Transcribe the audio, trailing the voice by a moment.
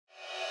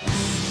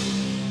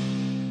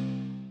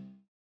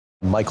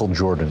Michael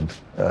Jordan,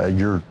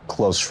 your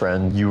close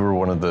friend, you were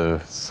one of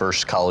the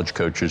first college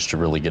coaches to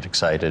really get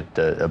excited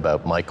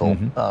about Michael.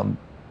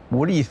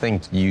 What do you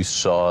think you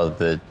saw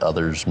that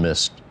others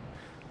missed?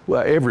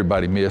 Well,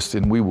 everybody missed,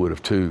 and we would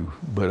have too,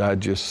 but I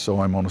just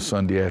saw him on a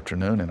Sunday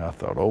afternoon, and I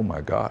thought, oh my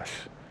gosh,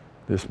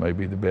 this may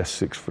be the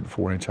best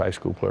 6'4" high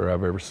school player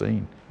I've ever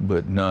seen.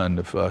 But none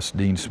of us,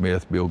 Dean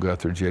Smith, Bill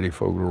Guthrie, Jetty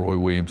Fogler, Roy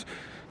Williams,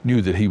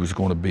 knew that he was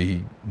going to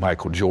be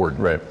Michael Jordan.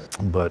 Right.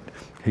 But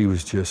he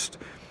was just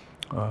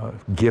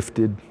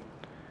gifted,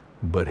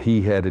 but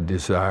he had a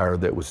desire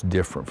that was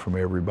different from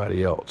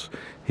everybody else.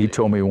 He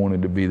told me he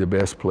wanted to be the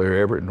best player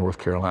ever at North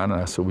Carolina,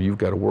 and I said, well, you've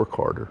got to work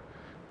harder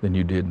than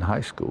you did in high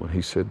school. And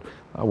he said,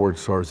 I worked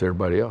as hard as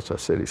everybody else. I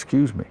said,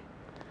 excuse me,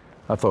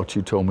 I thought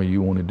you told me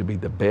you wanted to be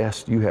the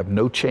best. You have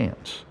no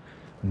chance,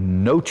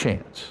 no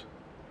chance.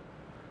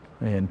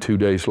 And 2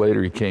 days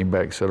later, he came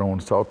back and said, I want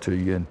to talk to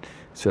you, and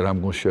said,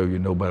 I'm going to show you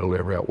nobody will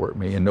ever outwork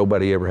me, and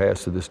nobody ever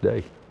has to this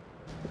day.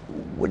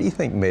 What do you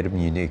think made him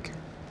unique?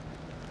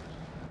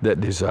 That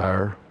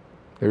desire.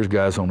 There's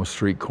guys on the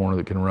street corner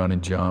that can run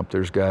and jump.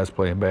 There's guys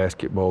playing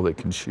basketball that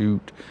can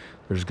shoot.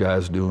 There's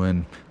guys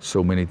doing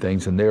so many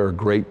things, and there are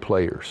great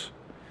players,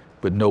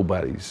 but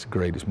nobody's as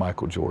great as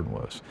Michael Jordan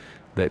was.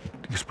 That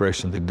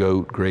expression, the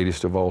GOAT,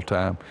 greatest of all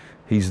time,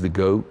 he's the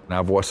GOAT. And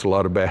I've watched a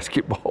lot of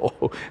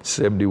basketball,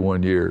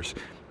 71 years.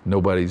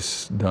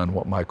 Nobody's done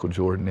what Michael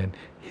Jordan, and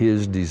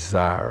his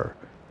desire,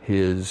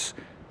 his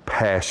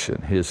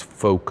passion, his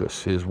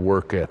focus, his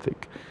work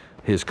ethic,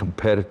 his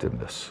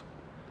competitiveness.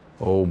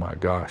 Oh my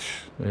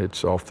gosh,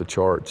 it's off the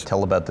charts.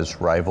 Tell about this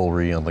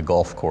rivalry on the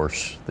golf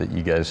course that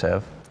you guys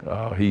have.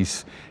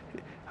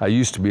 I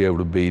used to be able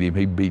to beat him.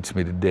 He beats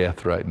me to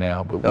death right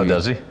now. But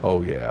does he?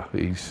 Oh yeah,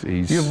 he's.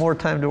 You have more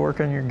time to work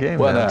on your game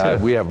well, now,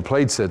 too. We haven't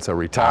played since I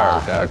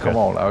retired. Okay. Come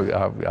on,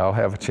 I'll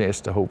have a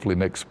chance to hopefully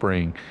next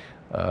spring,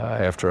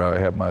 after I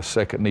have my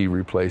second knee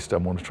replaced,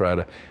 I'm going to try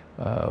to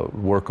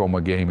work on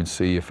my game and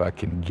see if I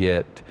can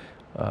get.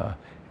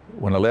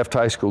 When I left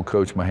high school,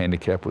 coach, my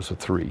handicap was a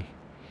 3.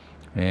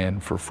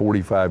 And for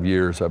 45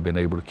 years, I've been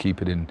able to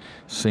keep it in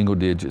single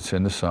digits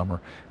in the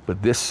summer.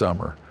 But this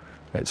summer,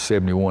 at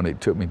 71, it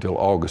took me till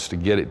August to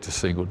get it to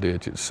single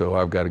digits, so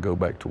I've got to go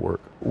back to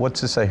work. What's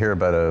this I hear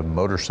about a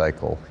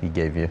motorcycle he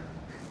gave you?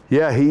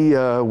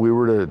 Yeah, we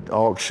were at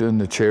auction,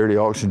 the charity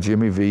auction,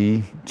 Jimmy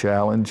V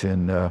Challenge,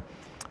 and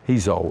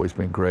he's always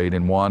been great.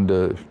 And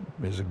Wanda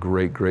is a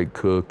great, great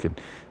cook, and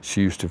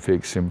she used to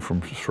fix him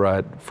from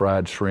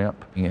fried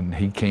shrimp. And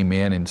he came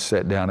in and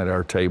sat down at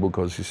our table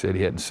because he said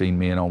he hadn't seen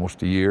me in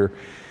almost a year.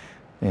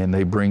 And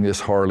they bring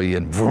this Harley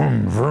and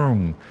vroom,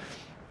 vroom.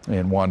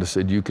 And Wanda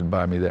said, you could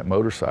buy me that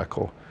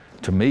motorcycle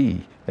to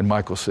me. And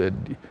Michael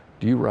said,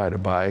 do you ride a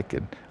bike?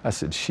 And I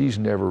said, she's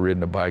never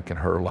ridden a bike in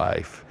her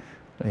life.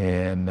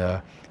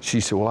 And she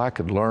said, well, I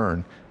could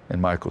learn.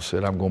 And Michael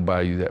said, I'm going to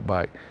buy you that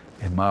bike.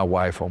 And my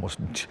wife almost,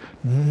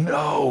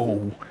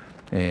 no.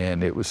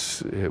 And it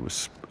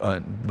was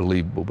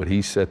unbelievable. But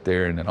he sat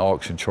there in an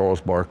auction.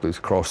 Charles Barkley's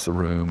across the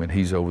room, and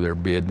he's over there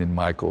bidding, and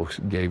Michael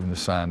gave him the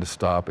sign to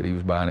stop it. He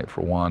was buying it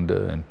for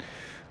Wanda, and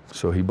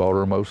so he bought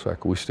her a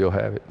motorcycle. We still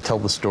have it. Tell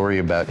the story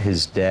about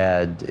his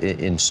dad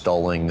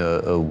installing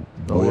a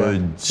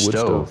wood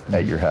stove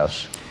at your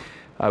house.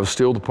 I was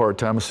still the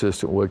part-time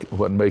assistant,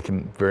 wasn't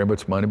making very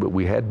much money, but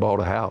we had bought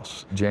a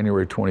house.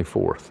 January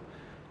 24th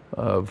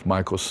of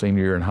Michael's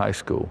senior year in high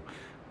school.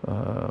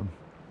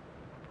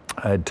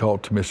 I had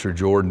talked to Mr.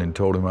 Jordan and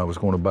told him I was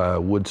going to buy a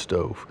wood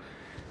stove.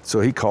 So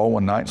he called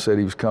one night and said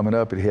he was coming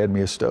up and he had me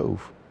a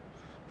stove.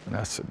 And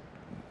I said,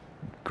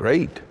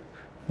 great,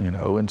 you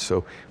know, and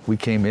so we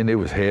came in, it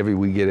was heavy.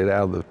 We get it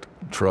out of the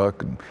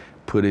truck and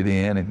put it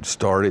in and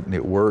start it, and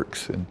it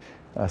works. And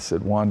I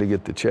said, Wanda,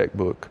 get the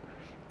checkbook.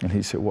 And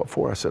he said, what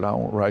for? I said, I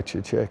won't write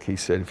you a check. He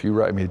said, if you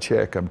write me a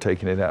check, I'm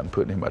taking it out and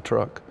putting it in my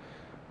truck.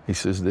 He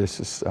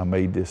says, I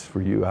made this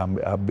for you.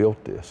 I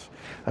built this.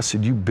 I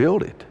said, you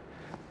built it?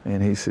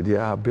 And he said,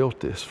 yeah, I built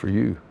this for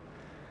you.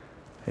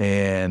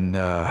 And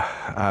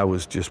I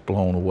was just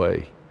blown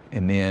away.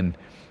 And then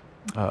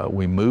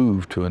we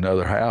moved to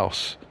another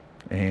house,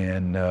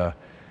 and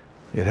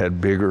it had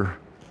bigger.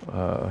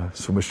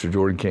 So Mr.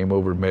 Jordan came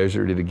over and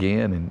measured it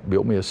again and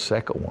built me a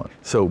second one.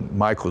 So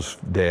Michael's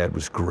dad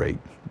was great,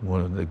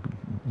 one of the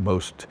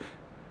most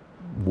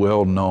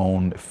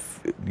well-known,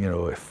 you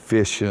know,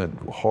 efficient,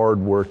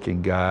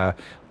 hard-working guy,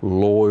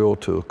 loyal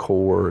to a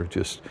core,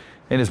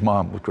 and his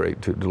mom was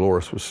great too.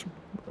 Dolores was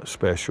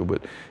special,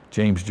 but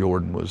James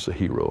Jordan was a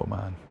hero of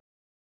mine.